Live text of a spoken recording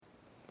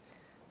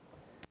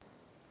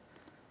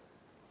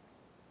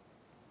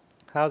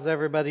How's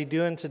everybody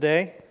doing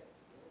today?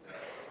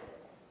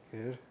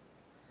 Good.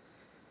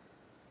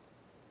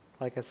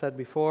 Like I said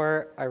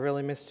before, I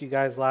really missed you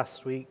guys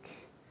last week.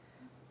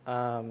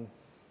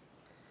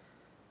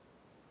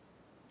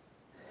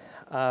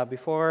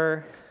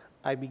 Before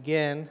I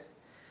begin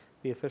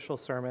the official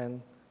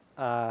sermon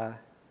of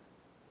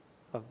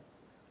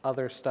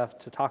other stuff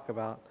to talk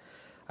about,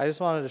 I just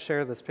wanted to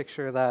share this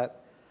picture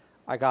that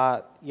I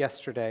got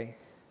yesterday.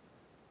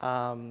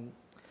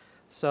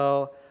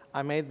 So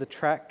I made the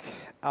trek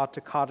out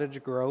to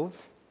Cottage Grove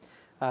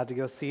to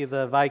go see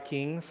the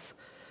Vikings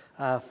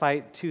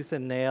fight tooth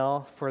and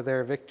nail for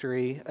their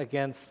victory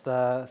against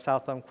the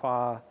South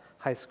Umpqua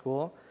High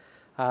School.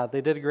 They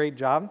did a great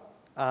job.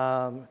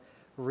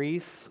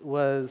 Reese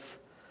was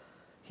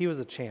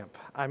a champ.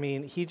 I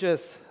mean,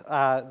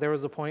 there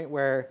was a point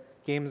where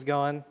game's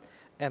going,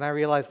 and I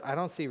realized I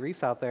don't see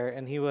Reese out there,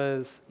 and he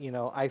was,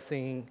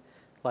 icing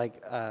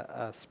like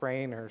a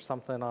sprain or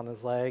something on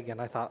his leg, and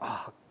I thought,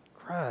 oh,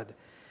 crud.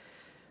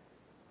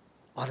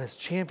 On his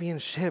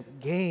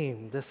championship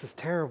game, this is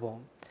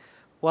terrible.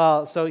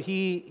 Well, so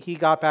he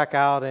got back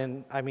out,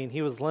 and I mean,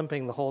 he was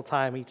limping the whole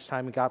time, each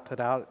time he got put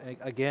out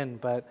again,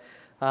 but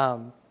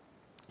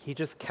he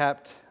just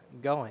kept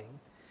going.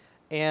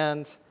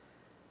 And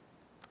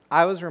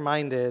I was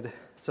reminded,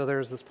 so there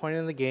was this point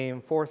in the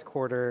game, fourth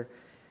quarter,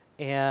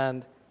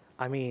 and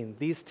I mean,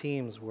 these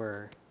teams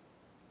were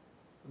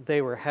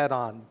head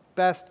on.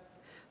 Best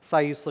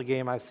Cy-Usla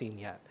game I've seen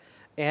yet.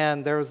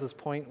 And there was this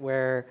point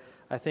where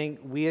I think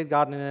we had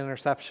gotten an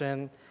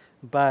interception,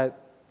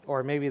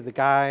 or maybe the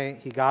guy,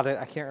 he got it,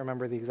 I can't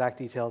remember the exact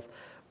details,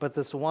 but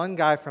this one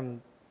guy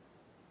from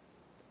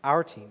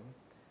our team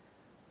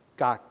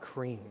got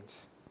creamed.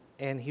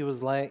 And he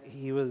was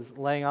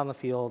laying on the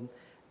field,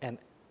 and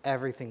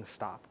everything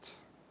stopped.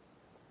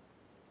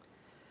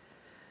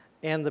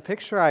 And the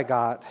picture I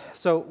got,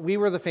 so we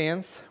were the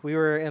fans, we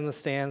were in the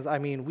stands. I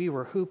mean, we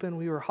were hooping,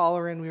 we were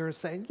hollering, we were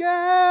saying,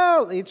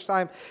 yeah, each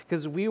time,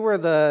 because we were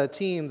the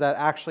team that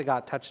actually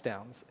got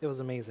touchdowns. It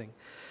was amazing.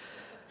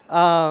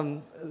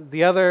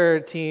 The other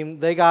team,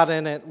 they got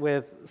in it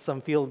with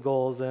some field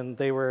goals, and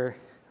they were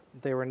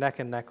neck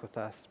and neck with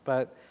us.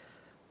 But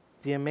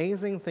the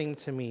amazing thing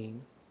to me,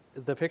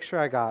 the picture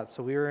I got,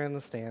 so we were in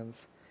the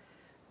stands,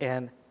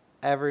 and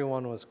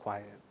everyone was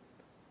quiet.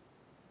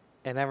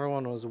 And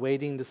everyone was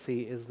waiting to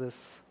see, is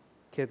this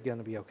kid going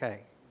to be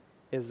okay?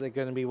 Is it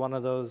going to be one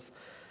of those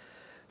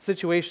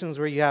situations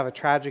where you have a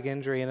tragic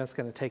injury and it's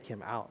going to take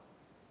him out?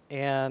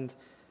 And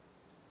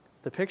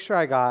the picture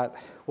I got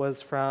was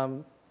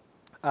from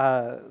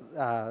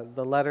the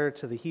letter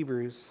to the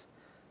Hebrews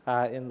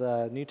in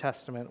the New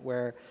Testament,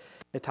 where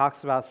it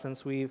talks about,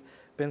 since we've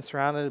been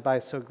surrounded by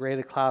so great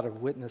a cloud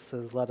of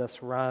witnesses, let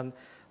us run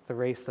the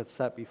race that's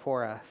set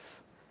before us.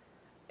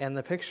 And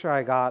the picture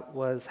I got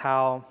was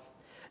how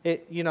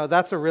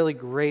that's a really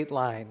great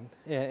line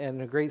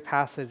and a great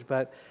passage,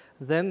 but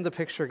then the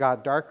picture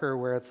got darker,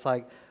 where it's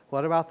like,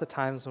 what about the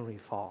times when we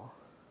fall?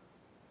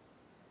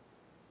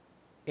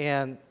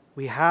 And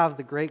we have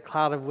the great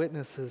cloud of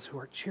witnesses who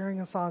are cheering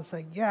us on,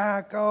 saying,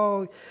 yeah,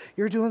 go,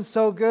 you're doing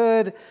so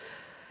good.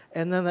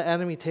 And then the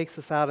enemy takes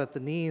us out at the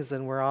knees,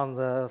 and we're on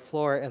the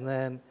floor. And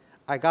then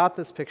I got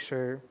this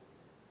picture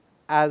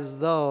as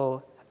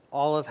though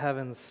all of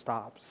heaven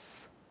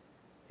stops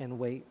and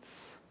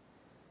waits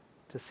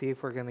to see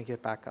if we're going to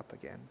get back up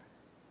again.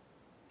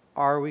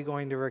 Are we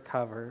going to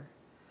recover?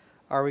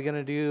 Are we going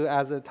to do,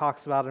 as it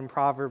talks about in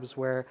Proverbs,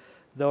 where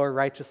though a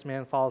righteous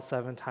man falls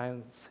 7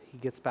 times, he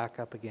gets back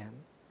up again?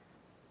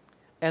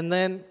 And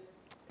then,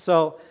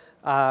 so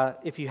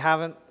if you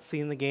haven't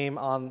seen the game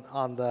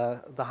on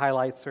the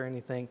highlights or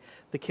anything,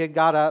 the kid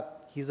got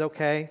up. He's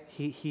okay.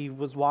 He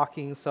was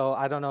walking, so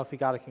I don't know if he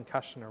got a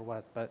concussion or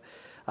what, but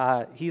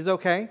he's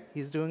okay.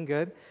 He's doing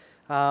good.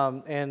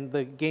 And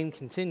the game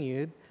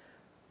continued.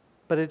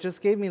 But it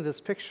just gave me this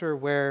picture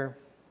where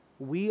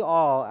we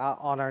all,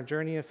 on our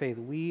journey of faith,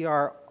 we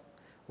are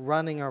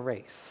running a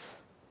race,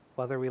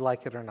 whether we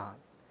like it or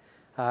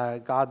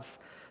not. God's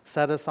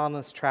set us on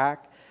this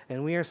track,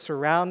 and we are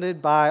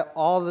surrounded by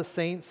all the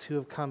saints who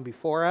have come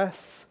before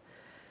us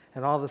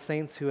and all the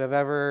saints who have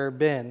ever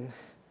been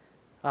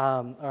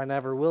or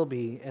never will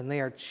be, and they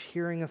are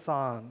cheering us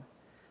on,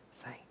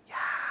 saying, yeah,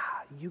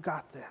 you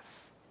got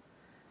this.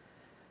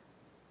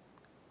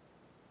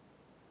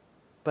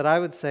 But I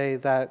would say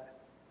that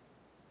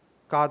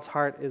God's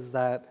heart is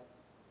that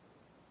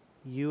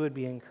you would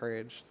be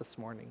encouraged this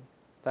morning,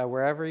 that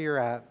wherever you're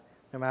at,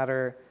 no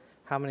matter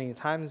how many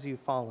times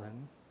you've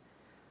fallen,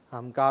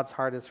 God's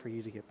heart is for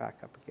you to get back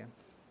up again.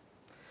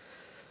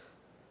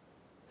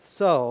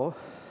 So,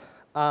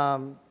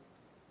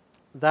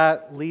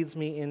 that leads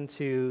me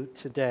into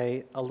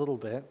today a little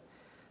bit,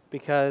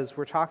 because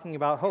we're talking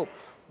about hope.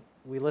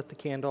 We lit the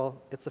candle,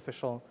 it's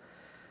official.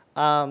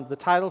 The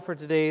title for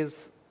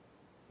today's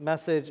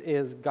message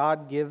is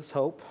God Gives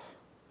Hope.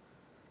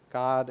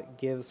 God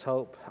gives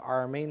hope.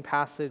 Our main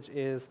passage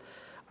is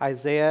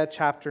Isaiah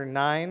chapter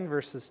 9,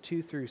 verses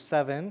 2 through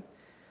 7.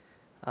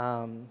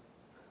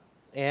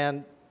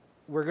 And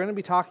we're going to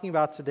be talking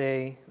about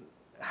today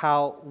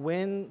how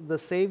when the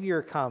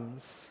Savior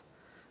comes,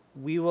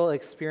 we will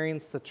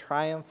experience the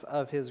triumph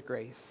of his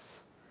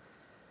grace.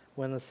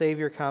 When the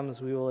Savior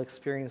comes, we will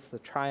experience the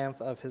triumph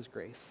of his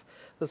grace.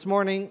 This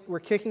morning, we're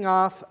kicking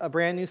off a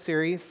brand new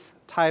series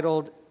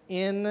titled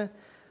In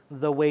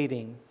the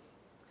Waiting.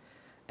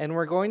 And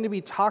we're going to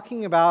be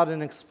talking about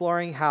and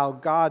exploring how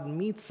God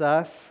meets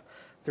us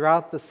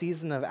throughout the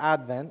season of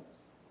Advent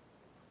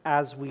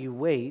as we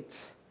wait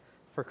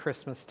for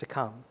Christmas to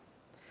come.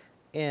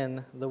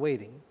 In the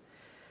waiting.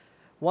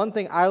 One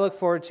thing I look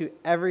forward to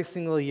every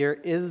single year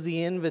is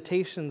the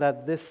invitation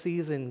that this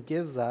season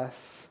gives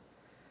us,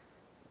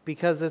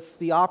 because it's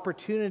the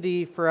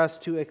opportunity for us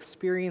to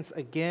experience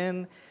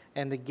again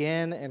and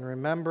again and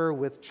remember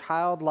with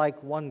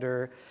childlike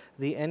wonder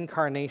the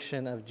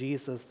incarnation of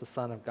Jesus, the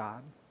Son of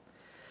God.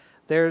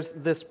 There's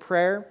this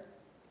prayer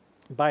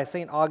by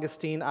St.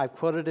 Augustine. I've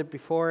quoted it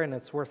before, and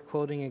it's worth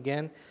quoting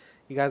again.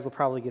 You guys will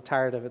probably get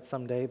tired of it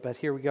someday, but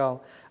here we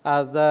go.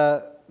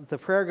 The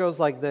prayer goes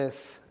like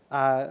this.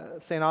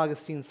 St.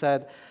 Augustine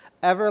said,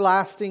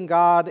 "Everlasting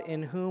God,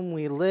 in whom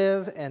we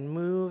live and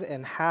move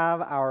and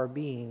have our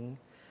being,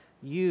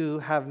 you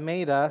have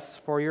made us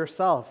for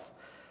yourself,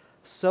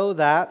 so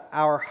that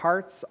our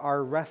hearts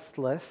are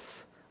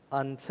restless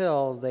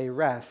until they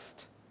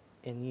rest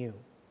in you."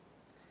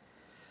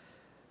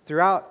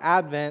 Throughout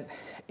Advent,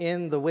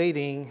 in the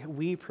waiting,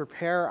 we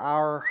prepare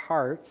our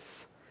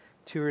hearts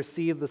to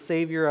receive the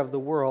Savior of the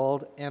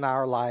world in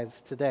our lives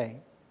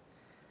today.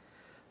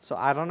 So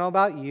I don't know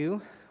about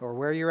you or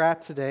where you're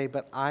at today,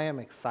 but I am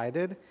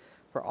excited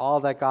for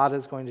all that God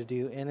is going to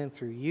do in and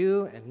through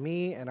you and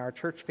me and our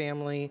church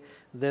family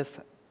this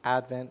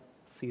Advent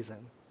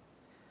season.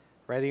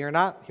 Ready or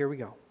not? Here we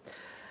go.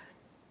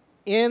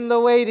 In the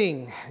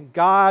waiting,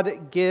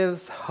 God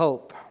gives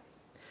hope.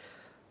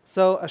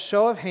 So a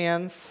show of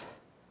hands,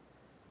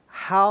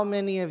 how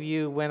many of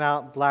you went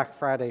out Black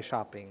Friday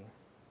shopping?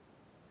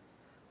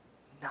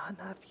 None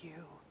of you.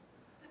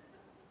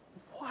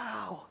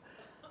 Wow.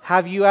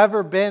 Have you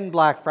ever been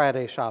Black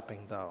Friday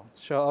shopping, though?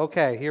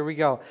 Okay, here we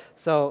go.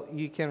 So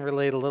you can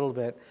relate a little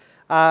bit.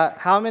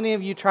 How many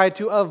of you tried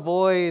to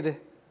avoid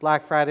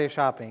Black Friday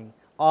shopping?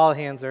 All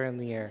hands are in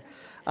the air.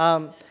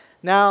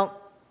 Now,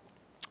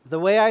 the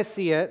way I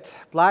see it,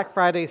 Black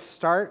Friday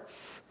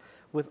starts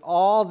with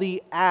all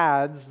the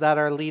ads that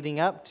are leading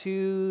up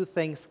to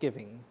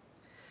Thanksgiving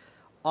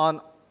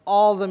on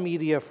all the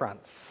media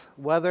fronts.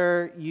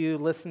 Whether you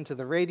listen to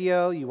the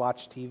radio, you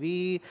watch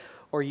TV,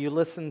 or you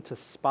listen to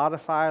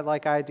Spotify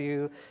like I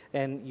do,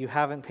 and you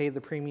haven't paid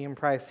the premium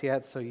price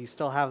yet, so you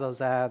still have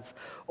those ads,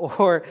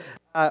 or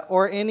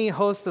any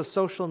host of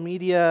social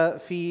media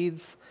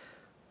feeds,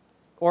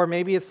 or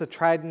maybe it's the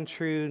tried and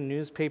true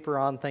newspaper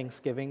on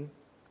Thanksgiving.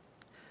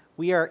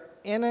 We are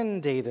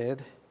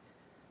inundated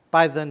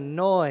by the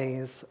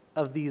noise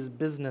of these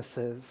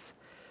businesses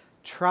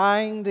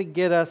trying to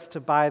get us to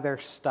buy their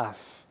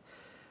stuff,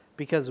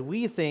 because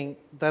we think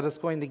that it's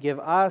going to give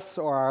us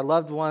or our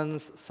loved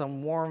ones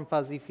some warm,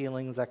 fuzzy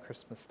feelings at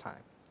Christmas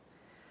time.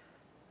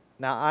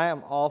 Now, I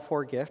am all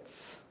for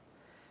gifts,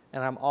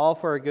 and I'm all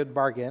for a good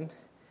bargain.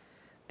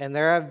 And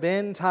there have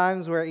been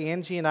times where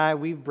Angie and I,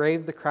 we've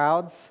braved the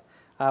crowds.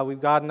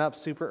 We've gotten up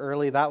super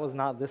early. That was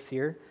not this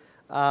year.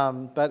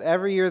 But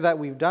every year that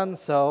we've done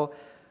so,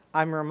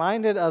 I'm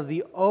reminded of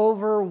the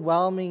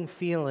overwhelming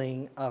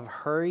feeling of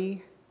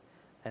hurry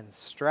and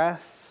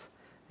stress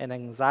and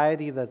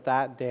anxiety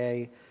that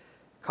day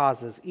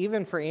causes.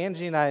 Even for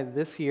Angie and I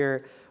this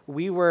year,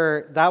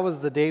 that was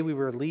the day we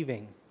were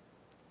leaving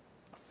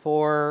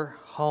for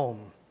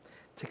home,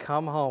 to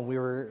come home. We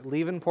were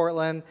leaving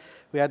Portland.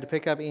 We had to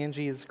pick up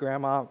Angie's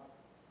grandma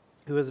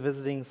who was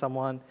visiting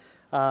someone.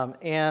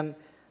 And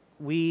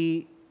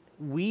we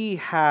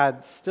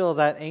had still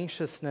that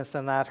anxiousness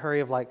and that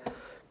hurry of like,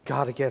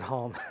 gotta get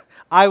home.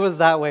 I was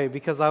that way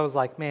because I was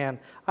like, man,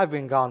 I've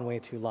been gone way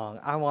too long.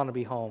 I want to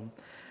be home.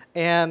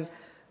 And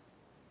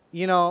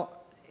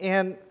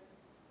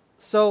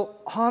so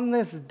on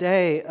this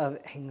day of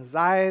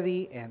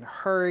anxiety and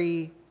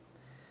hurry,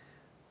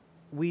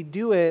 we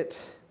do it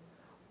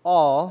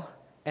all,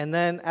 and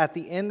then at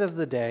the end of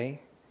the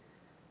day,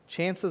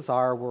 chances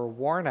are we're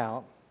worn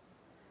out,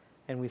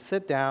 and we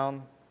sit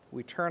down,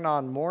 we turn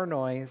on more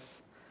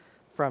noise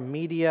from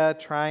media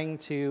trying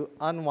to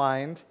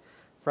unwind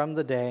from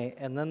the day,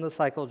 and then the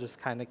cycle just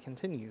kind of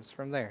continues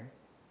from there.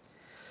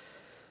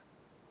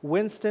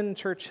 Winston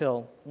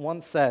Churchill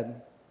once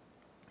said,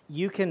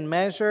 "You can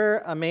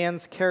measure a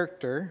man's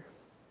character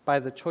by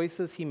the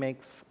choices he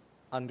makes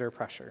under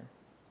pressure."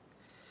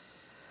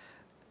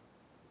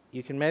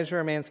 You can measure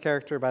a man's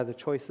character by the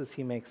choices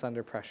he makes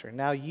under pressure.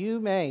 Now, you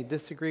may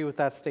disagree with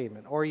that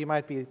statement, or you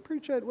might be,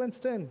 preach it,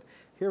 Winston.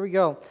 Here we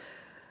go.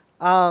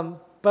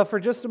 But for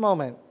just a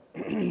moment,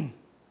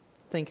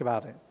 think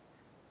about it.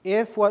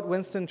 If what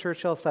Winston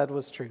Churchill said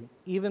was true,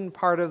 even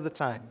part of the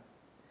time,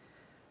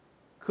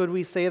 could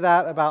we say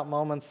that about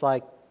moments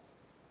like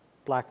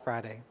Black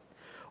Friday?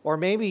 Or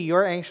maybe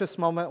your anxious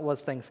moment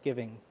was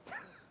Thanksgiving.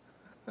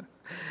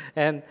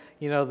 And,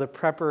 the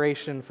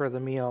preparation for the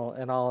meal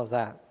and all of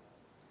that.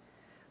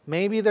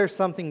 Maybe there's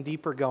something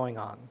deeper going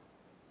on.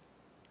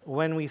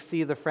 When we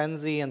see the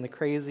frenzy and the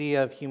crazy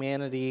of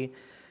humanity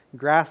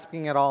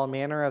grasping at all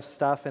manner of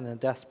stuff in a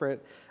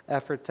desperate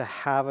effort to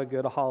have a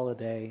good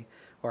holiday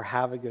or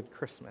have a good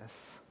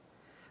Christmas.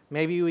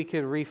 Maybe we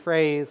could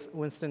rephrase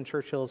Winston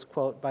Churchill's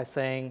quote by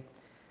saying,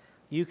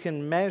 you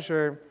can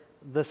measure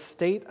the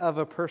state of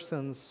a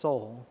person's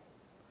soul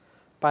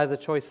by the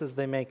choices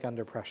they make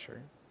under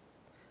pressure.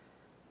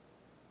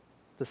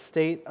 The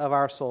state of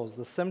our souls,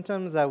 the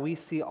symptoms that we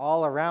see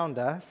all around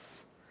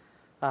us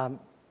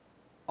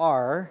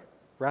are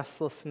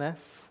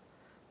restlessness,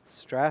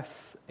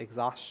 stress,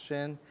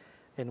 exhaustion,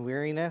 and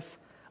weariness.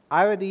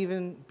 I would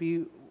even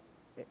be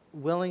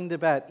willing to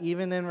bet,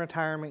 even in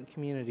retirement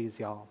communities,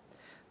 y'all,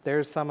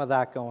 there's some of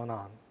that going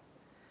on.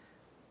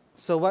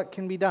 So what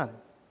can be done?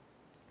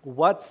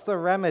 What's the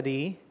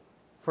remedy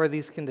for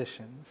these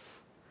conditions?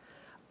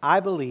 I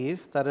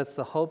believe that it's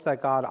the hope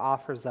that God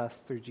offers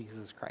us through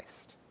Jesus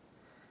Christ.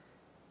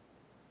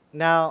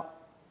 Now,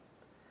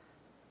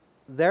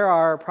 there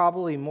are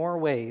probably more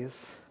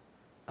ways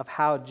of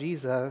how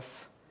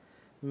Jesus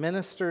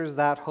ministers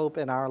that hope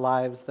in our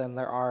lives than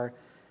there are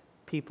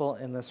people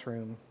in this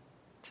room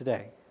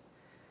today.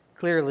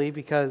 Clearly,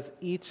 because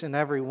each and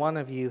every one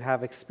of you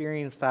have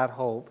experienced that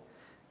hope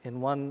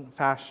in one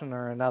fashion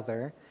or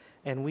another,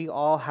 and we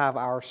all have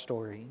our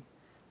story,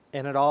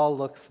 and it all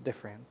looks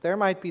different. There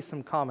might be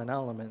some common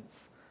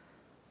elements,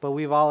 but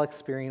we've all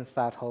experienced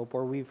that hope,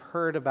 or we've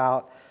heard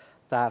about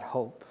that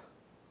hope.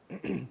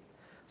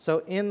 So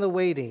in the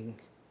waiting,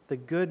 the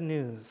good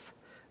news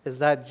is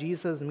that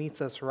Jesus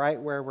meets us right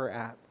where we're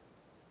at,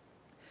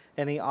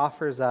 and he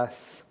offers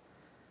us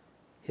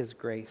his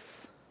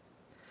grace.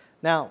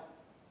 Now,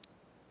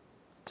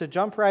 to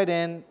jump right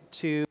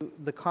into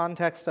the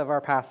context of our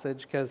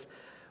passage, because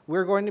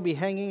we're going to be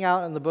hanging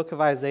out in the book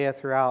of Isaiah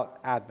throughout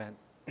Advent.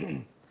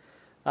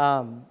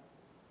 The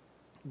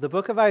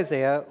book of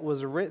Isaiah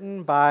was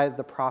written by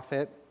the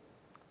prophet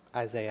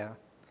Isaiah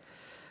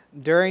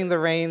during the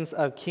reigns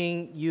of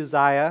King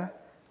Uzziah,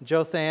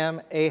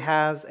 Jotham,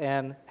 Ahaz,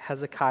 and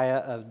Hezekiah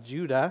of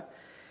Judah.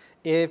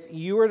 If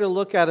you were to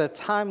look at a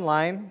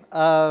timeline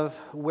of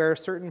where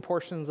certain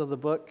portions of the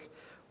book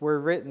were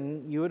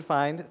written, you would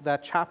find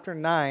that chapter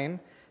 9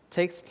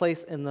 takes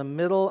place in the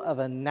middle of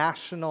a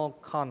national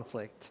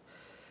conflict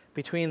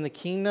between the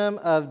kingdom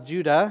of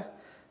Judah,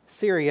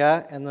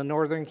 Syria, and the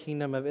northern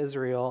kingdom of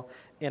Israel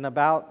in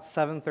about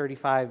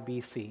 735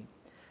 BC.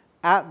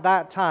 At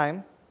that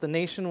time, the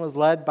nation was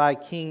led by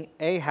King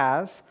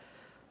Ahaz,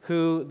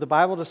 who the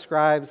Bible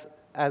describes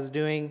as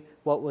doing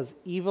what was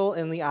evil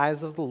in the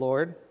eyes of the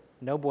Lord,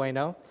 no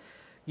bueno.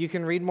 You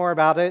can read more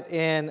about it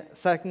in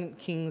 2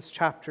 Kings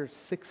chapter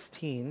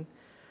 16.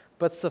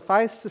 But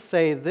suffice to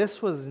say,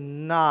 this was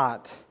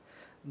not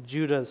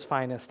Judah's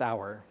finest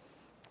hour.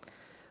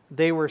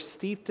 They were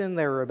steeped in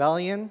their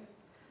rebellion,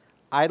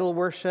 idol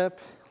worship,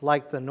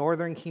 like the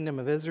northern kingdom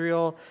of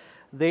Israel.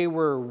 They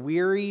were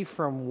weary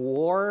from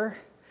war.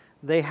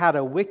 They had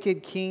a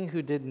wicked king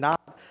who did not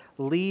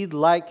lead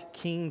like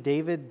King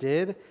David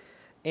did.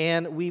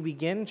 And we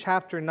begin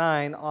chapter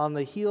 9 on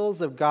the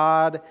heels of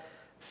God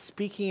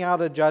speaking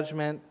out a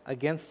judgment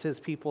against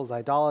his people's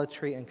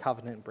idolatry and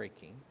covenant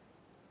breaking.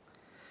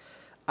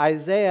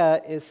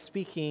 Isaiah is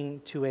speaking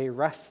to a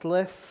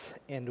restless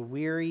and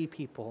weary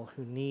people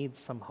who need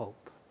some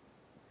hope.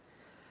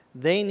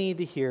 They need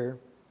to hear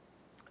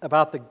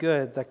about the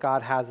good that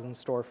God has in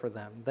store for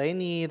them. They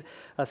need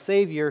a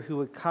Savior who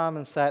would come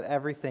and set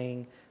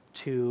everything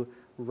to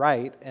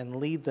right and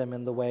lead them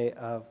in the way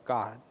of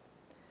God.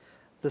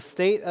 The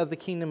state of the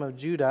kingdom of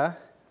Judah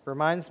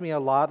reminds me a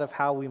lot of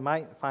how we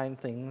might find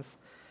things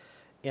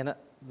in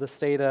the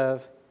state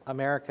of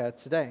America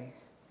today.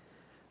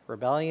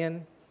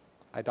 Rebellion,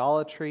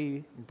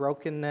 idolatry,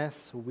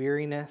 brokenness,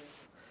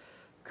 weariness,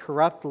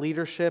 corrupt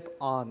leadership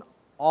on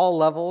all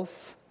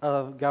levels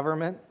of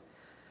government,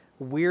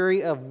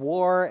 weary of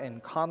war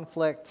and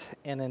conflict,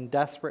 and in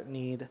desperate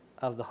need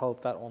of the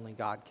hope that only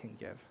God can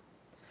give.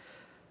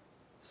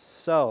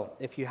 So,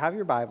 if you have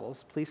your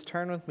Bibles, please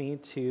turn with me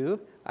to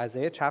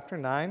Isaiah chapter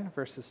 9,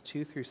 verses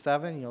 2 through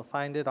 7. You'll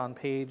find it on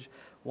page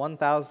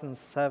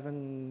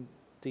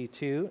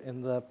 1072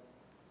 in the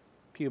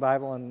Pew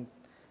Bible in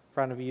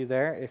front of you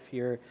there, if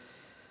you're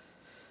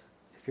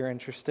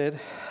interested.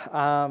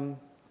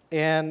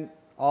 And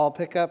I'll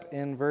pick up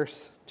in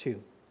verse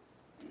 2.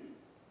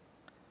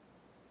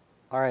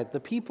 All right, the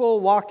people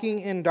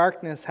walking in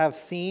darkness have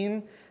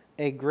seen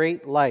a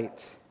great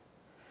light.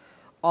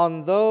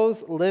 On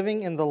those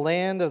living in the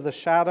land of the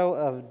shadow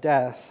of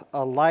death,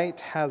 a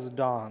light has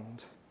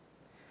dawned.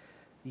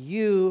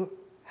 You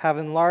have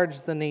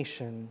enlarged the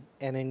nation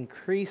and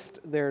increased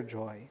their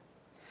joy.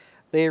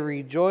 They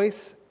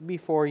rejoice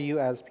before you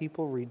as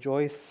people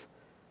rejoice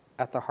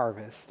at the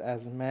harvest,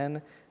 as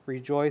men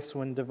rejoice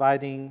when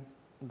dividing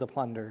the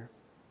plunder.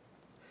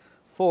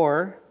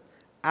 For,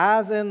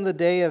 as in the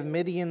day of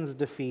Midian's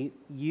defeat,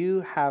 you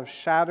have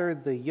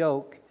shattered the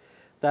yoke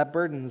that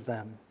burdens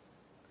them,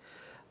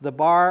 the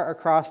bar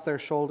across their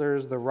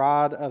shoulders, the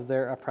rod of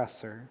their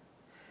oppressor.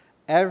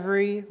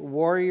 Every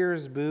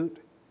warrior's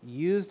boot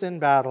used in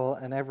battle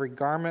and every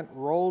garment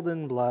rolled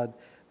in blood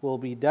will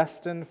be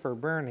destined for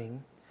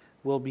burning,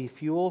 will be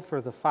fuel for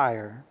the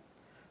fire.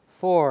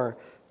 For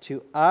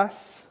to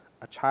us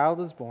a child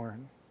is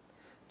born,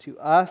 to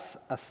us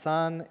a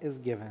son is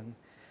given,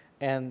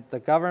 and the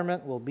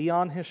government will be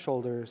on his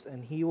shoulders,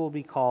 and he will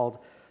be called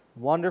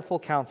Wonderful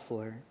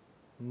Counselor,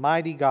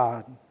 Mighty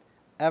God,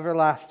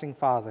 Everlasting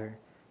Father,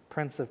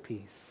 Prince of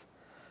Peace.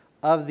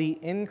 Of the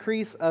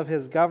increase of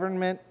his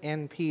government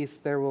and peace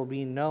there will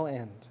be no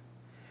end.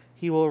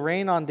 He will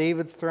reign on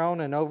David's throne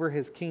and over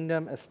his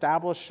kingdom,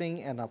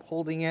 establishing and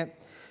upholding it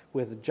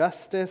with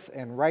justice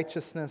and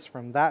righteousness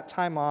from that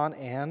time on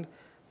and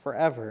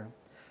forever.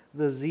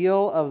 The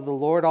zeal of the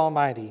Lord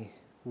Almighty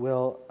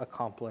will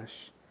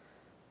accomplish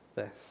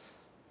this.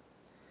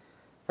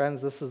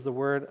 Friends, this is the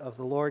word of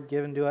the Lord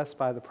given to us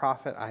by the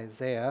prophet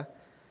Isaiah.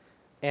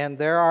 And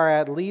there are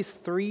at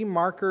least 3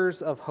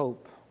 markers of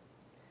hope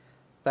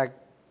that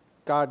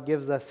God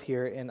gives us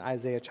here in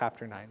Isaiah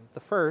chapter 9. The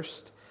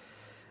first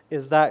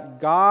is that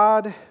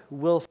God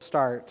will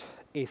start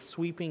a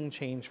sweeping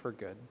change for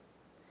good.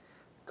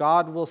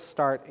 God will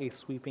start a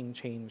sweeping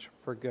change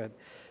for good.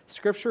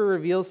 Scripture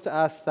reveals to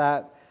us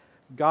that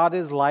God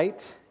is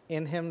light.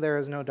 In him there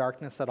is no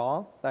darkness at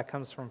all. That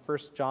comes from 1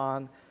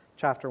 John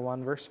chapter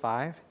 1, verse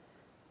 5.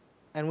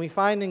 And we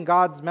find in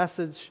God's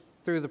message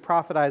through the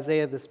prophet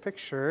Isaiah this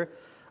picture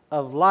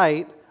of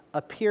light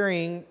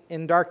appearing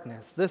in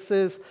darkness. This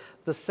is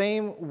the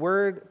same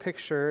word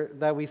picture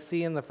that we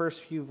see in the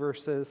first few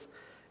verses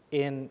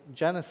in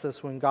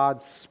Genesis when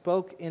God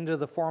spoke into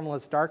the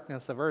formless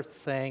darkness of earth,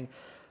 saying,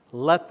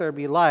 "Let there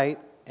be light,"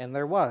 and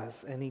there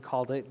was, and he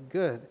called it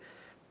good.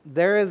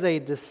 There is a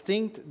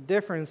distinct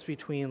difference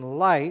between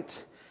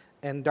light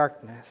and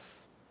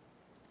darkness.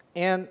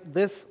 And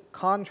this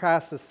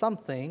contrast is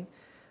something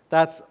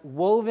that's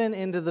woven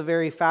into the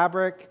very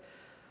fabric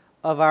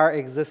of our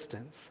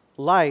existence.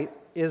 Light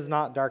is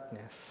not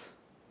darkness,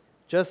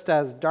 just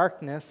as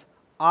darkness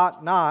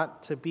ought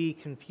not to be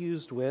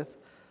confused with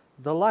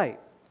the light.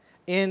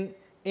 In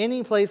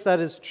any place that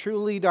is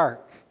truly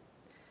dark,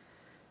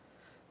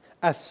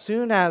 as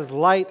soon as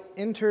light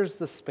enters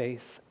the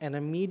space, an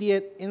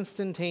immediate,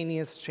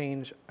 instantaneous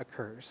change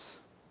occurs.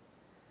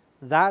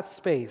 That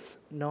space,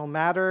 no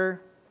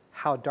matter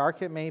how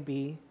dark it may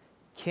be,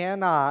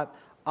 cannot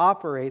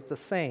operate the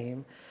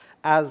same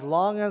as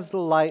long as the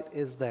light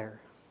is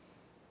there.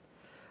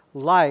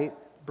 Light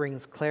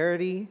brings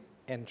clarity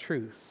and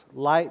truth.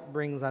 Light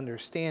brings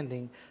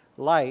understanding.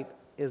 Light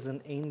is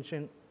an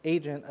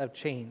agent of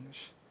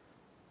change.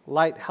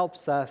 Light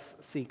helps us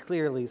see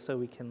clearly so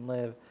we can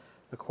live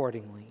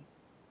accordingly.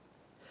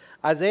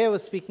 Isaiah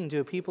was speaking to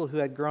a people who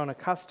had grown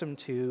accustomed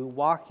to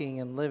walking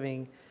and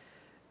living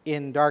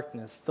in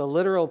darkness. The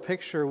literal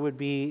picture would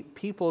be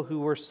people who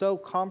were so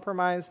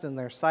compromised in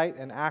their sight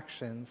and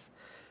actions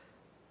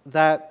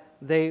that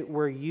they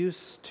were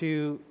used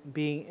to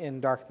being in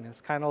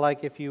darkness. Kind of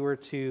like if you were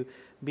to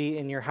be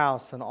in your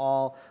house and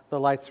all the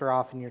lights are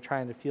off and you're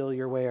trying to feel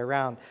your way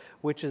around,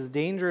 which is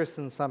dangerous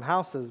in some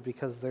houses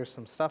because there's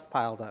some stuff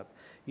piled up.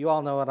 You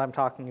all know what I'm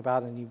talking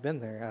about, and you've been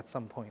there at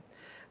some point.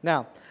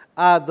 Now,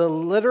 the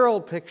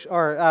literal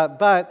picture,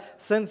 but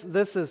since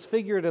this is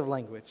figurative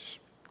language,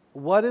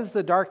 what is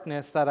the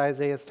darkness that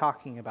Isaiah is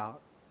talking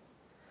about?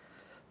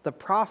 The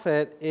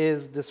prophet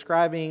is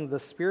describing the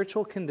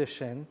spiritual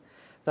condition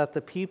that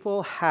the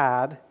people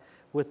had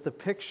with the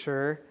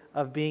picture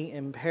of being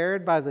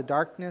impaired by the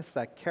darkness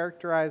that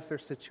characterized their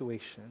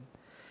situation.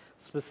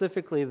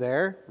 Specifically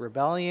their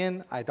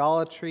rebellion,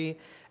 idolatry,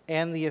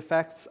 and the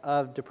effects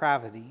of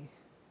depravity.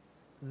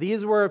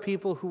 These were a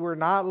people who were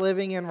not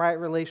living in right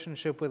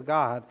relationship with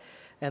God,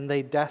 and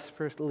they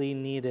desperately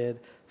needed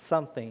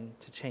something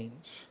to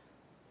change.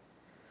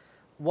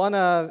 One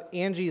of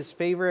Angie's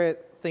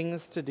favorite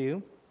things to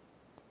do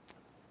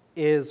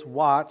is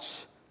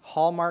watch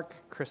Hallmark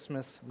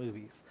Christmas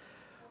movies.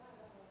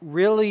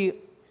 Really,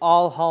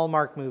 all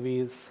Hallmark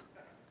movies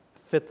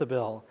fit the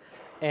bill.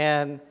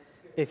 And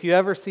if you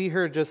ever see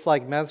her just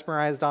like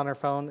mesmerized on her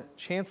phone,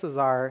 chances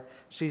are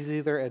she's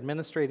either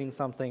administrating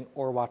something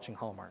or watching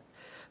Hallmark.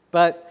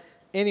 But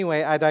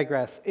anyway, I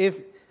digress. If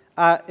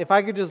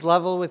I could just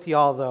level with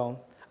y'all, though,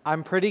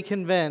 I'm pretty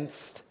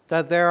convinced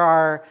that there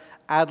are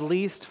at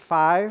least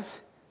 5,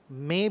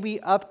 maybe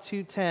up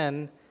to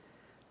 10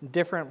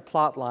 different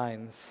plot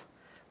lines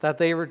that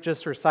they would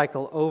just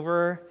recycle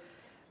over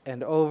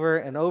and over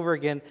and over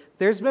again.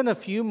 There's been a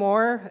few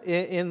more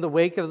in the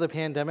wake of the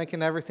pandemic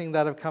and everything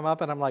that have come up,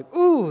 and I'm like,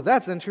 ooh,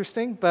 that's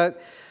interesting. But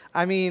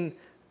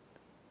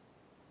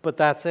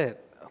that's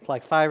it,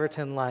 like 5 or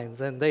 10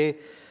 lines. And they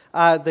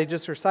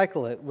just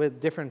recycle it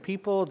with different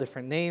people,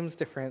 different names,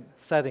 different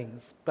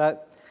settings.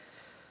 But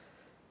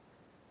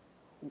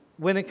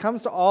when it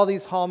comes to all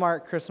these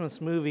Hallmark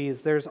Christmas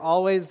movies, there's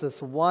always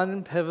this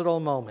one pivotal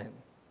moment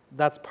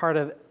that's part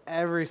of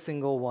every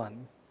single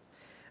one.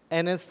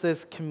 And it's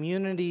this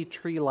community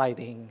tree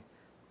lighting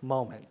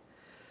moment.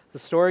 The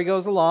story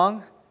goes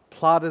along.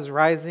 Plot is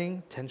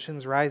rising,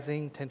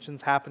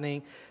 tension's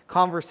happening,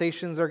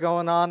 conversations are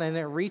going on, and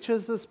it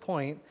reaches this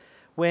point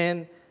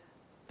when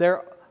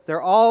they're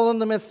all in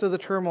the midst of the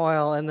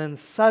turmoil, and then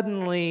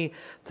suddenly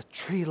the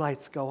tree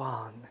lights go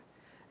on.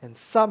 And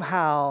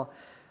somehow,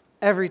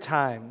 every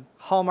time,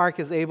 Hallmark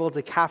is able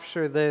to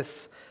capture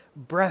this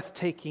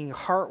breathtaking,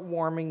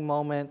 heartwarming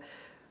moment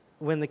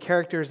when the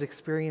characters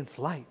experience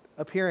light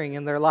appearing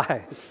in their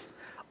lives.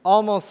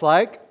 Almost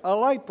like a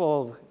light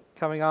bulb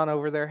coming on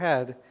over their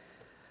head.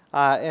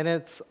 And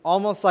it's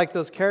almost like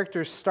those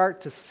characters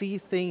start to see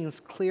things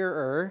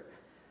clearer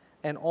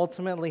and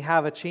ultimately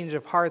have a change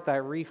of heart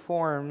that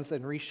reforms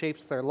and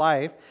reshapes their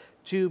life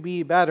to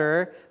be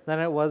better than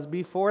it was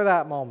before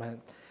that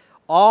moment.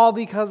 All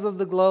because of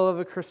the glow of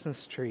a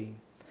Christmas tree.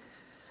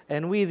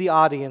 And we, the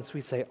audience,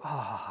 we say,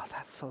 "Oh,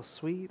 that's so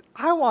sweet.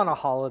 I want a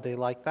holiday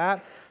like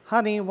that.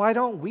 Honey, why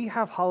don't we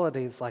have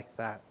holidays like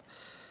that?"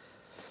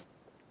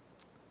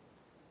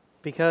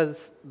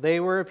 Because they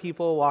were a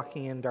people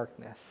walking in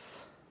darkness.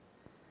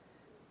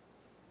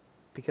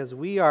 Because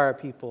we are a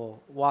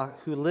people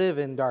who live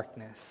in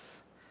darkness.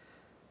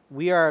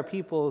 We are a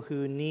people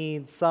who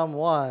need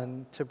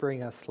someone to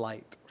bring us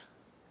light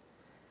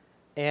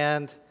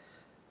and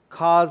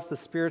cause the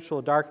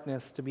spiritual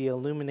darkness to be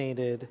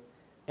illuminated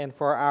and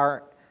for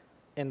our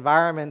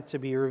environment to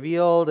be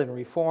revealed and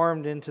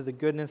reformed into the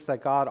goodness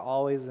that God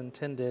always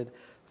intended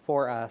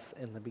for us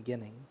in the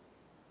beginning.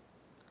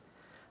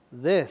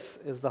 This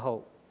is the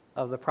hope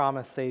of the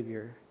promised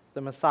Savior,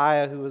 the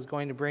Messiah who was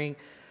going to bring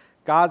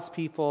God's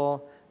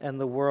people and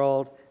the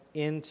world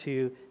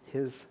into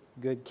his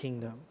good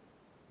kingdom.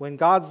 When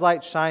God's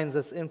light shines,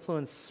 its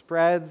influence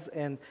spreads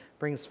and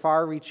brings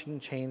far-reaching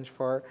change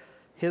for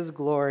his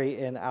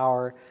glory and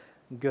our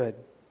good.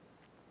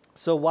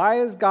 So why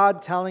is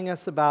God telling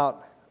us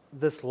about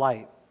this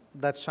light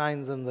that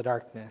shines in the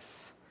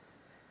darkness?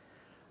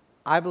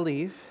 I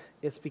believe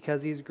it's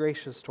because he's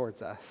gracious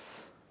towards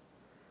us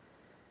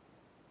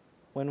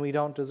when we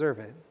don't deserve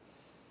it.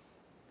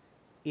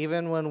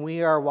 Even when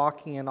we are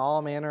walking in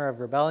all manner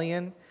of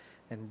rebellion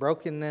and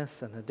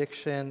brokenness and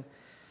addiction,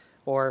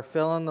 or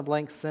fill in the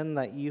blank sin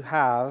that you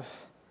have,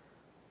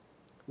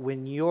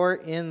 when you're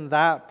in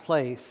that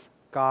place,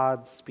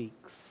 God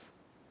speaks.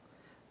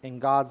 And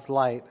God's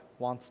light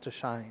wants to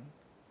shine.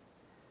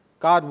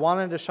 God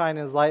wanted to shine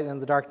his light in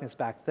the darkness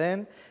back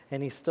then,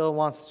 and he still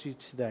wants to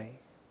today.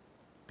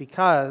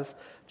 Because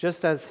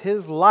just as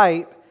his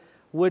light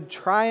would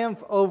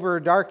triumph over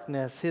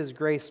darkness, his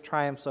grace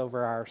triumphs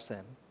over our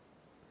sin.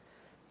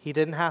 He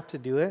didn't have to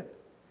do it,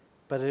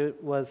 but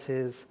it was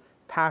his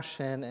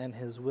passion and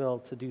his will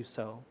to do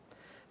so.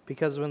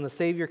 Because when the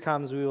Savior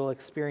comes, we will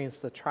experience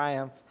the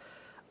triumph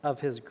of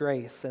his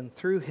grace, and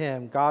through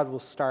him, God will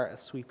start a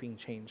sweeping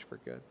change for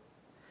good.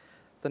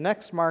 The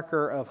next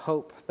marker of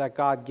hope that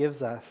God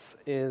gives us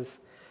is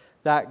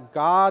that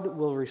God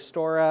will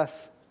restore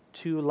us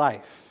to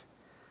life.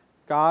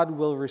 God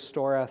will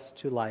restore us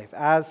to life.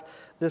 As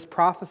this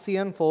prophecy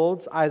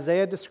unfolds,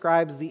 Isaiah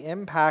describes the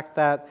impact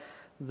that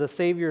the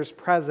Savior's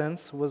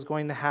presence was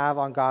going to have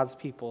on God's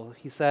people.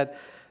 He said,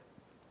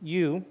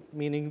 "You,"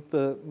 meaning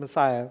the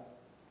Messiah,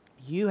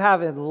 "you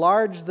have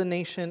enlarged the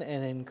nation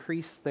and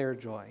increased their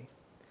joy."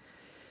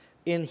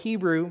 In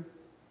Hebrew,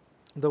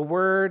 the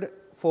word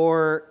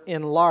for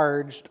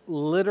enlarged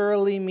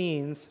literally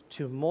means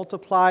to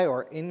multiply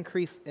or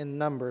increase in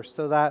number,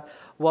 so that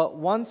what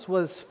once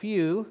was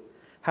few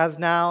has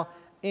now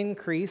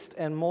increased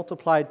and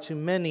multiplied to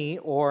many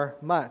or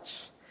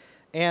much.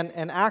 And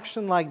an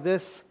action like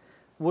this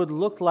would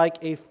look like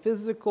a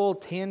physical,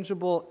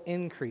 tangible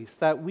increase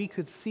that we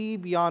could see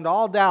beyond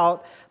all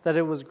doubt that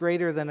it was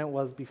greater than it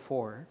was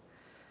before.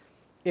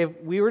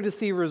 If we were to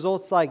see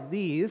results like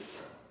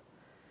these,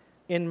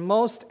 in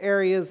most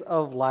areas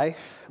of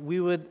life,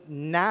 we would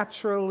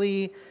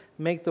naturally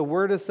make the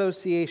word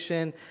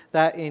association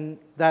that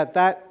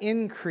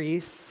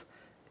increase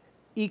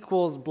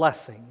equals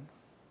blessing,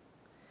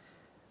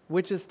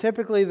 which is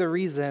typically the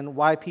reason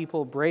why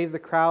people brave the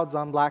crowds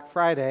on Black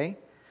Friday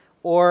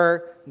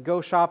or go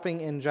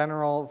shopping in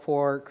general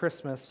for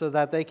Christmas so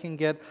that they can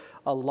get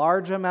a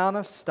large amount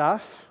of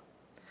stuff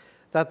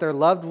that their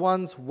loved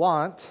ones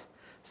want,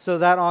 so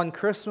that on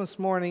Christmas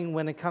morning,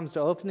 when it comes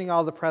to opening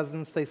all the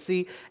presents, they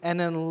see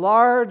an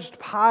enlarged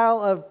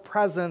pile of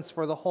presents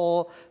for the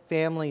whole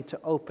family to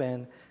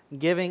open,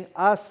 giving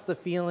us the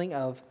feeling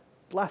of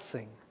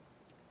blessing.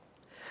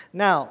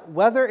 Now,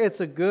 whether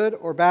it's a good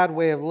or bad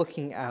way of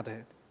looking at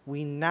it,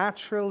 we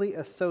naturally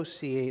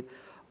associate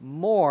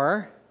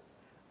more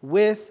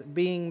with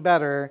being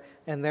better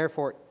and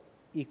therefore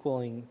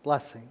equaling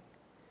blessing.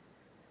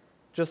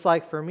 Just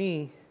like for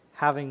me,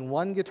 having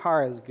one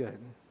guitar is good.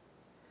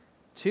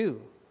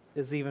 2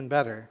 is even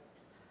better.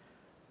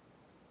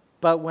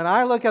 But when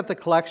I look at the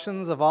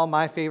collections of all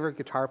my favorite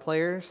guitar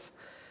players,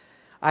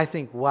 I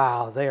think,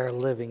 wow, they are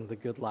living the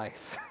good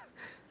life.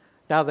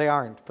 Now they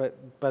aren't,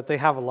 but they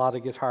have a lot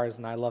of guitars,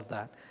 and I love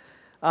that.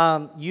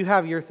 You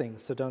have your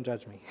things, so don't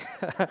judge me.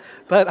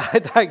 But I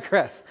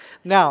digress.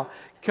 Now,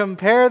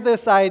 compare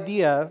this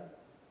idea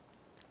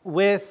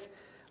with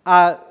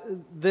uh,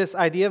 this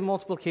idea of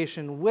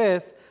multiplication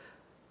with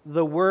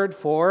the word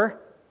for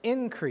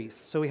increase.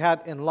 So we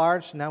had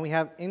enlarged, now we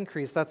have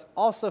increase. That's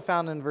also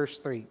found in verse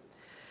 3.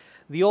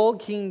 The old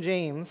King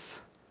James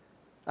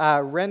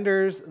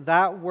renders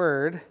that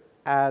word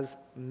as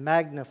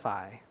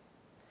magnify.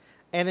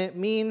 And it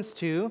means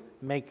to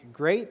make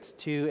great,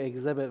 to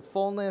exhibit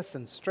fullness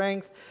and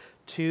strength,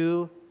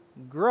 to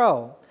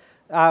grow.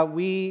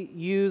 We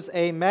use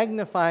a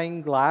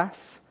magnifying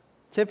glass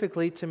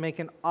typically to make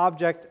an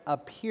object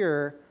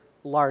appear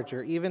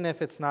larger, even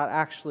if it's not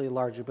actually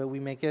larger, but we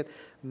make it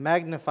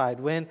magnified.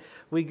 When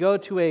we go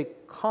to a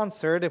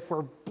concert, if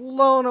we're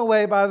blown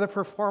away by the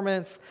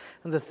performance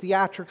and the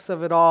theatrics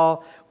of it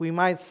all, we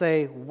might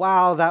say,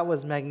 wow, that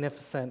was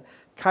magnificent.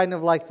 Kind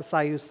of like the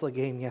Sayusla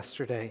game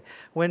yesterday.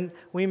 When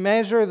we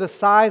measure the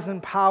size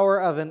and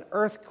power of an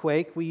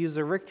earthquake, we use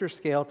a Richter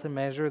scale to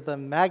measure the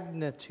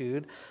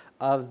magnitude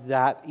of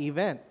that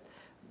event.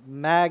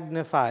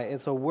 Magnify.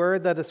 It's a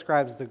word that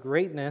describes the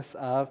greatness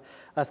of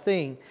a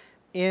thing.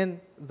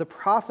 In the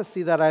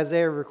prophecy that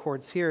Isaiah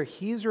records here,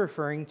 he's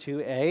referring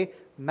to a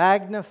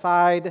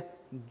magnified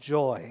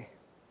joy.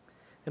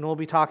 And we'll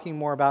be talking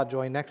more about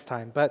joy next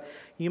time. But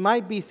you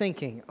might be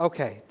thinking,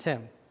 okay,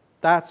 Tim,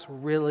 that's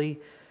really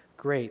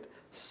great.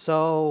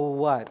 So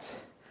what?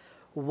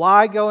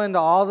 Why go into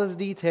all this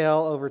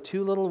detail over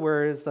two little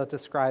words that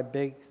describe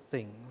big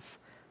things?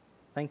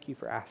 Thank you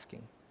for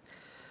asking.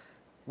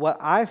 What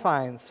I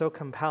find so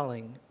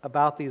compelling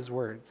about these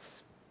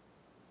words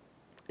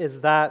is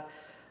that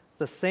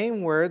the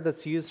same word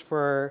that's used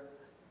for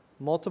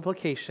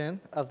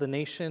multiplication of the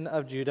nation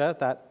of Judah,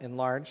 that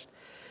enlarged,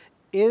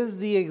 is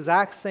the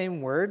exact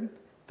same word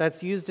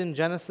that's used in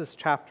Genesis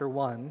chapter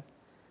 1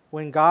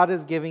 when God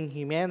is giving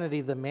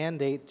humanity the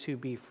mandate to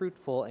be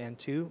fruitful and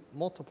to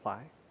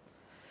multiply.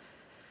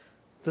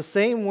 The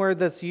same word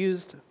that's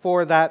used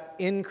for that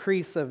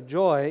increase of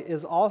joy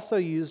is also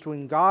used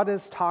when God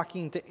is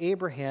talking to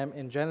Abraham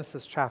in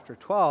Genesis chapter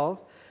 12,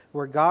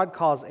 where God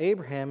calls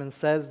Abraham and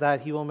says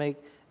that he will make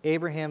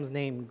Abraham's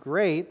name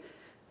great,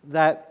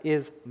 that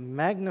is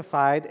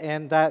magnified,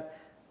 and that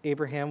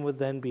Abraham would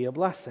then be a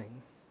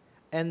blessing.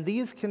 And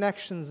these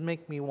connections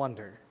make me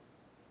wonder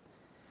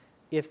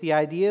if the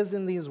ideas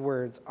in these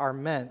words are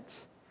meant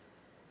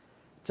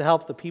to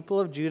help the people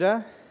of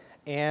Judah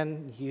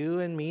and you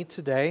and me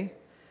today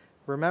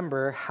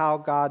remember how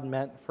God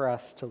meant for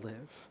us to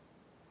live.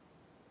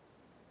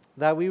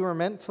 That we were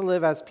meant to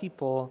live as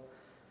people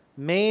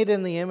made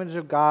in the image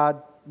of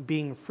God,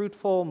 being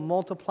fruitful,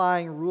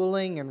 multiplying,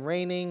 ruling, and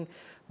reigning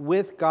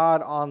with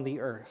God on the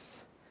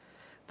earth.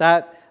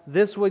 That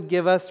this would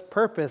give us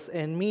purpose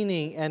and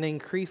meaning and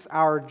increase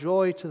our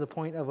joy to the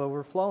point of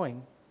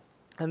overflowing.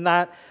 And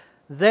that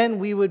then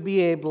we would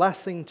be a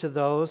blessing to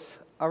those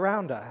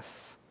around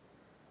us.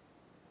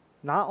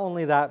 Not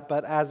only that,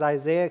 but as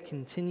Isaiah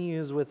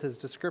continues with his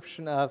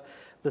description of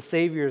the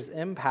Savior's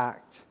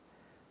impact,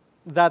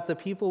 that the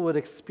people would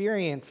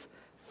experience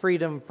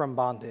freedom from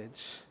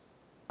bondage,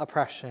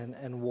 oppression,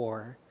 and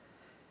war.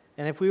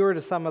 And if we were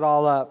to sum it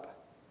all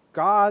up,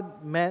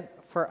 God meant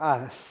for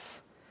us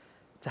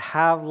to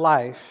have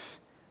life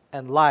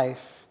and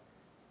life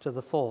to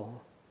the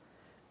full.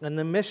 And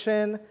the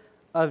mission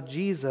of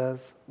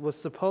Jesus was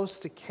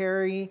supposed to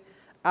carry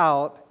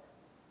out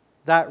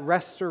that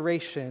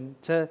restoration,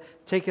 to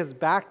take us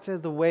back to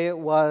the way it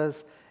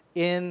was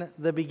in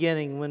the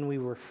beginning when we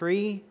were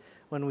free,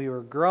 when we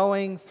were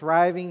growing,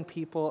 thriving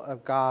people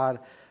of God,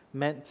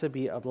 meant to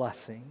be a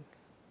blessing.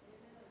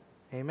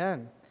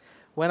 Amen.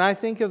 When I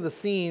think of the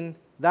scene,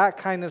 that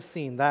kind of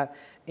scene, that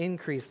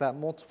increase, that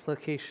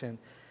multiplication,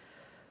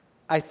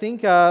 I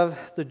think of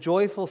the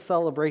joyful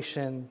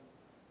celebration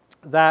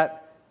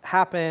that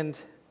happened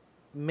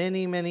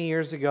many, many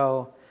years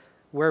ago,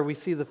 where we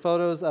see the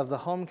photos of the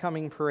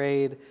homecoming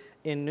parade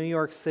in New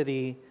York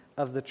City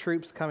of the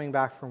troops coming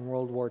back from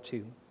World War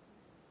II.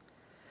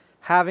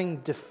 Having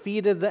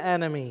defeated the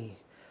enemy,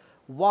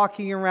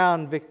 walking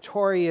around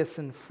victorious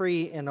and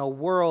free in a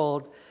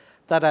world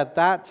that at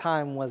that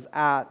time was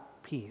at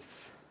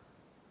peace.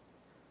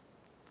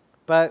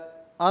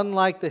 But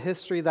unlike the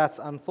history that's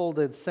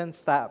unfolded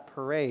since that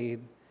parade,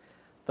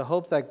 the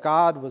hope that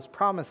God was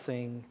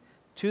promising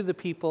to the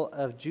people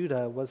of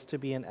Judah was to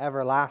be an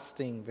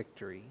everlasting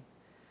victory.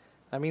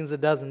 That means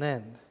it doesn't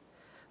end.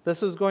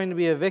 This was going to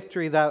be a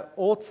victory that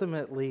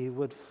ultimately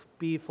would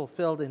be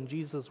fulfilled in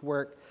Jesus'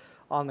 work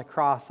on the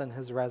cross and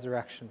his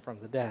resurrection from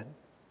the dead.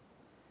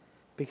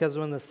 Because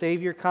when the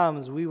Savior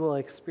comes, we will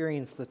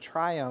experience the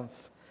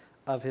triumph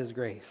of his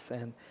grace.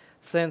 And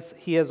since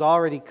he has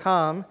already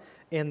come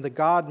in the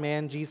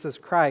God-man, Jesus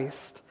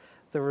Christ,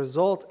 the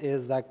result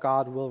is that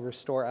God will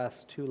restore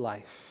us to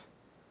life,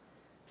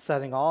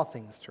 setting all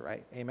things to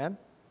right. Amen?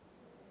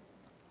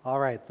 All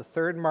right, the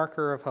third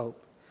marker of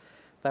hope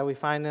that we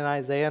find in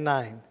Isaiah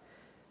 9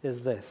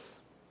 is this: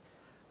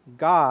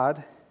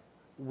 God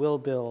will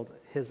build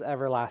his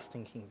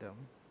everlasting kingdom.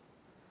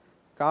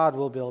 God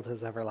will build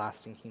his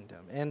everlasting kingdom.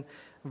 In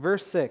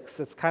verse 6,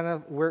 it's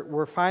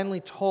we're finally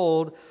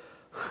told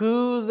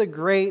who the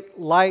great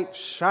light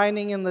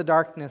shining in the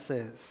darkness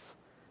is.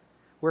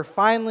 We're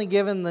finally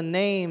given the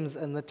names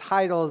and the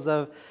titles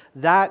of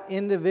that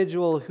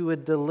individual who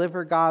would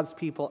deliver God's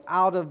people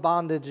out of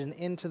bondage and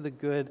into the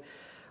good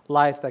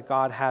life that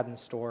God had in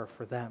store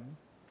for them.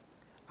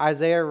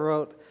 Isaiah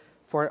wrote,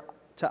 "For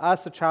to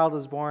us a child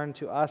is born,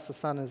 to us a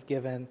son is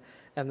given,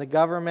 and the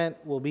government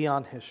will be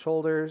on his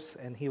shoulders,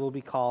 and he will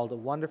be called a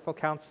wonderful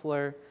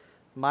counselor,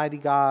 mighty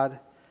God,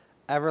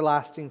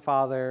 everlasting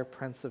Father,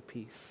 Prince of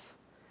Peace."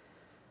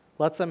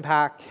 Let's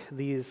unpack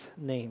these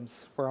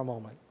names for a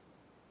moment.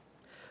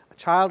 A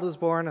child is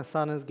born, a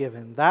son is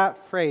given. That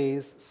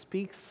phrase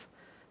speaks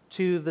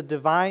to the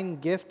divine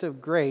gift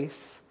of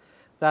grace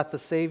that the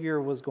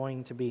Savior was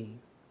going to be.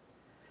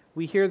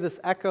 We hear this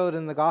echoed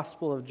in the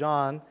Gospel of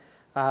John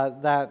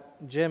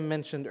that Jim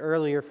mentioned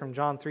earlier from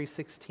John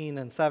 3:16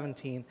 and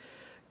 17.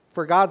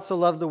 "For God so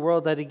loved the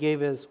world that he gave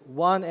his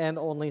one and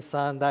only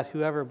Son, that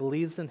whoever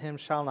believes in him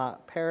shall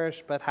not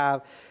perish but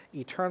have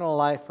eternal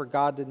life. For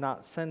God did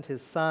not send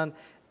his Son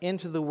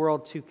into the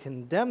world to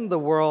condemn the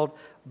world,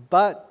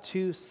 but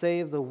to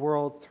save the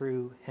world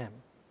through him."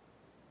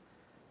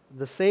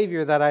 The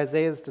Savior that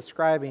Isaiah is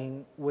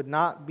describing would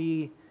not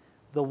be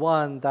the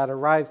one that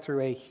arrived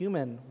through a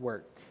human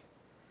work.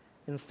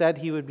 Instead,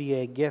 he would be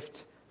a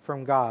gift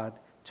from God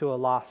to a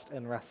lost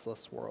and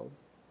restless world.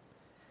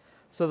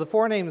 So the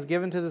four names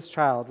given to this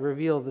child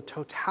reveal the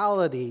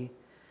totality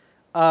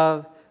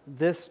of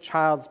this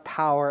child's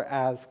power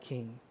as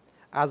king.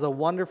 As a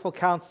wonderful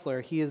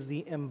counselor, he is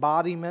the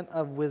embodiment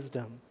of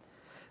wisdom.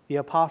 The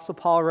Apostle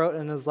Paul wrote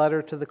in his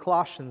letter to the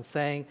Colossians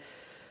saying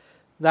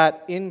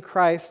that in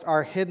Christ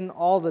are hidden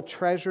all the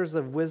treasures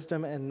of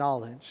wisdom and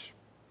knowledge.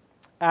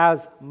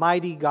 As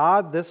mighty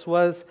God, this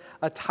was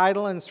a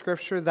title in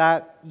Scripture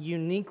that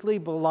uniquely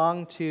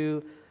belonged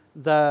to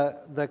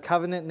the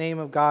covenant name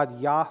of God,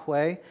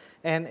 Yahweh,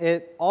 and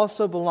it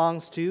also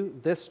belongs to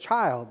this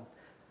child,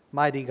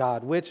 mighty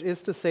God, which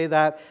is to say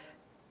that,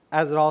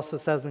 as it also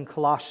says in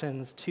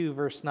Colossians 2,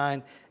 verse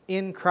 9,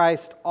 in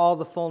Christ all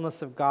the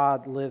fullness of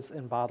God lives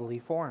in bodily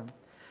form.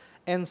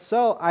 And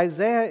so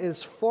Isaiah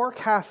is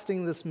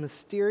forecasting this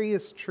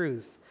mysterious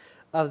truth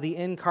of the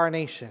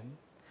incarnation,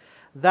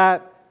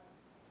 that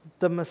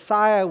the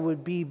Messiah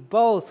would be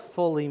both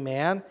fully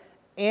man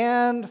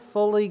and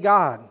fully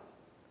God,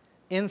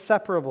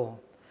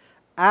 inseparable.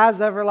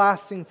 As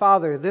everlasting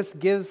Father, this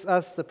gives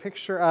us the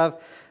picture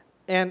of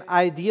an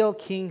ideal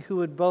king who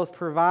would both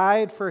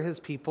provide for his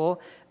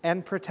people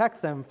and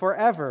protect them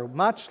forever,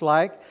 much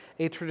like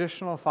a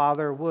traditional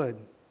father would.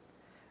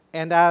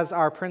 And as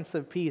our Prince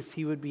of Peace,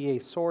 he would be a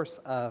source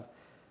of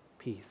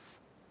peace.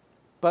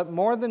 But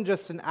more than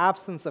just an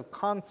absence of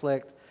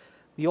conflict,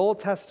 the Old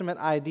Testament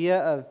idea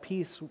of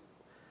peace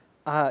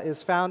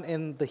is found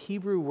in the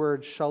Hebrew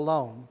word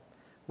shalom,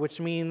 which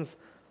means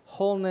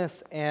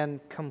wholeness and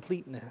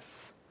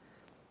completeness.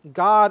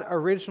 God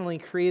originally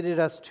created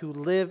us to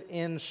live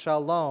in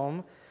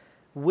shalom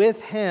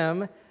with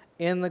him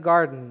in the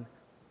garden,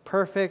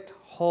 perfect,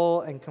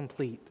 whole, and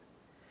complete.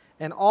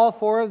 And all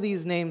four of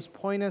these names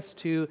point us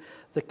to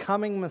the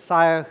coming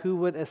Messiah who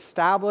would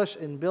establish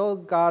and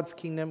build God's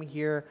kingdom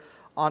here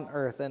on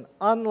earth. And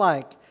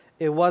unlike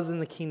it was in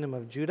the kingdom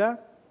of Judah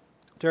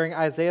during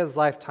Isaiah's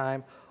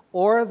lifetime,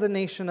 or the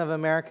nation of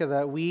America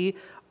that we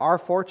are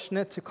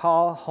fortunate to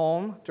call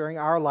home during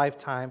our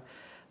lifetime,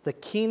 the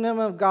kingdom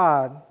of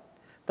God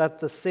that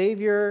the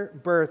Savior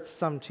birthed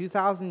some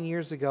 2,000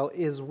 years ago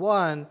is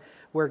one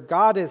where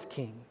God is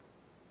king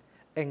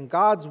and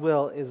God's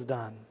will is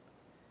done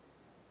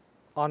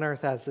on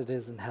earth as it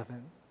is in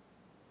heaven.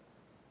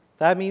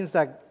 That means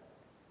that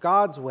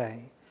God's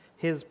way,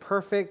 his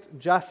perfect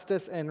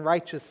justice and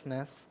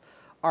righteousness,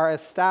 are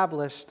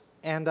established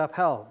and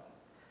upheld.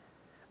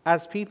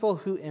 As people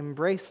who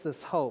embrace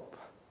this hope,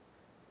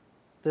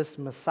 this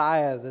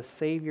Messiah, the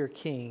Savior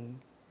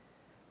King,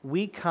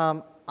 we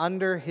come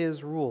under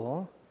his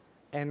rule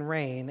and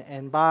reign,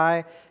 and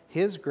by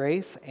his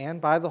grace and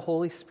by the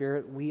Holy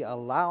Spirit, we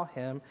allow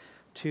him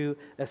to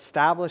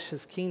establish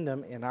his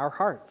kingdom in our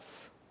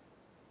hearts,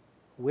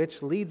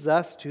 which leads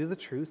us to the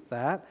truth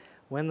that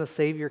when the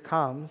Savior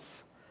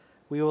comes,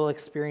 we will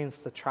experience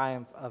the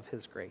triumph of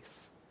his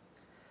grace.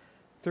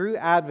 Through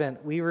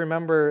Advent, we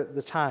remember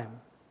the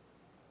time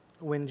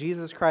when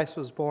Jesus Christ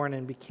was born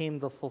and became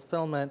the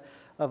fulfillment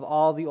of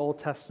all the Old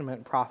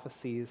Testament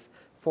prophecies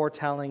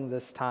foretelling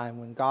this time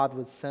when God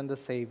would send a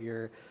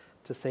Savior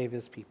to save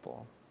his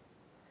people.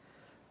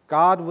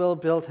 God will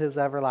build his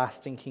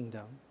everlasting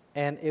kingdom,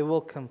 and it will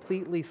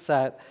completely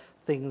set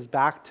things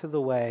back to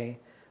the way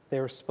they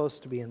were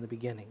supposed to be in the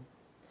beginning,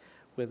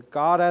 with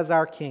God as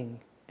our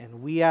King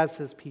and we as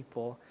his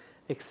people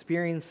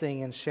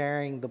experiencing and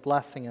sharing the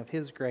blessing of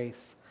his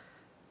grace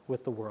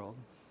with the world.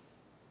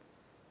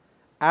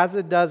 As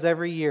it does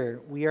every year,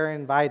 we are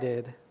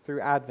invited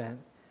through Advent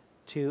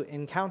to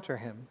encounter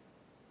him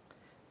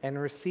and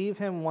receive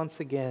him once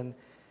again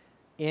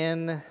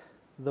in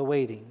the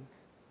waiting,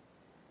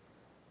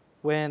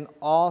 when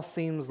all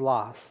seems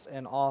lost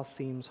and all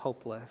seems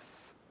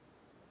hopeless.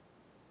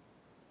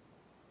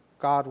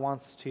 God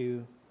wants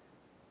to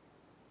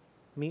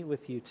meet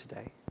with you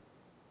today.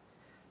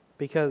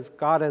 because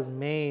God has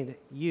made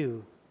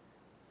you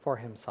for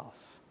himself,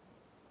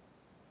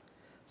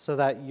 so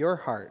that your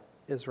heart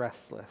is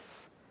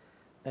restless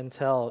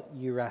until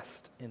you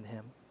rest in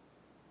him.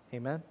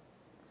 Amen?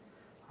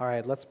 All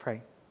right, let's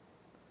pray.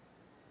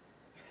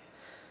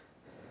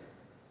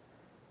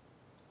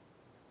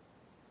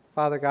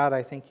 Father God,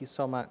 I thank you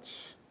so much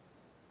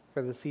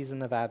for the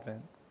season of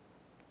Advent.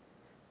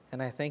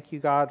 And I thank you,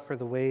 God, for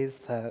the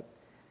ways that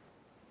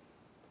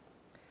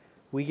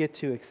we get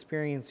to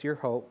experience your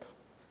hope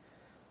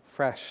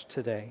fresh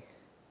today.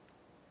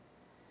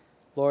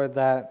 Lord,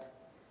 that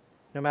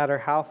no matter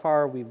how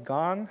far we've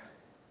gone,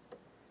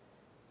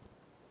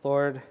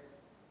 Lord,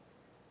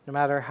 no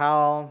matter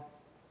how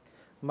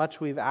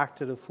much we've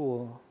acted a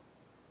fool,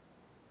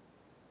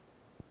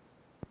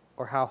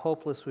 or how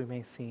hopeless we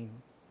may seem,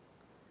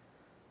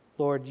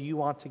 Lord, you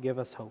want to give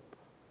us hope.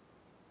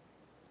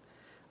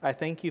 I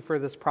thank you for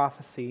this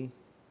prophecy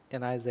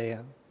in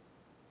Isaiah.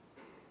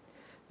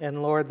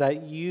 And Lord,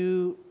 that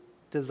you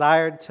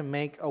desired to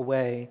make a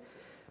way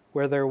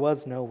where there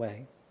was no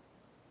way,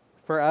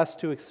 for us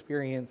to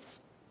experience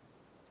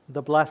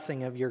the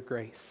blessing of your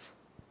grace.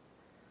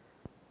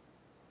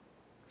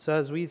 So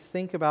as we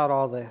think about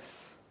all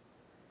this,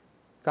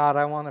 God,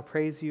 I want to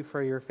praise you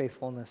for your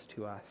faithfulness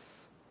to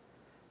us.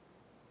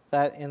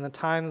 That in the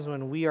times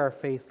when we are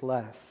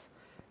faithless,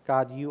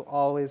 God, you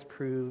always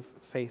prove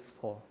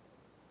faithful.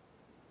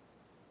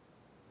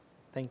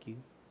 Thank you.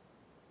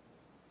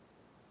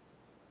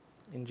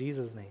 In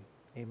Jesus' name,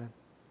 amen.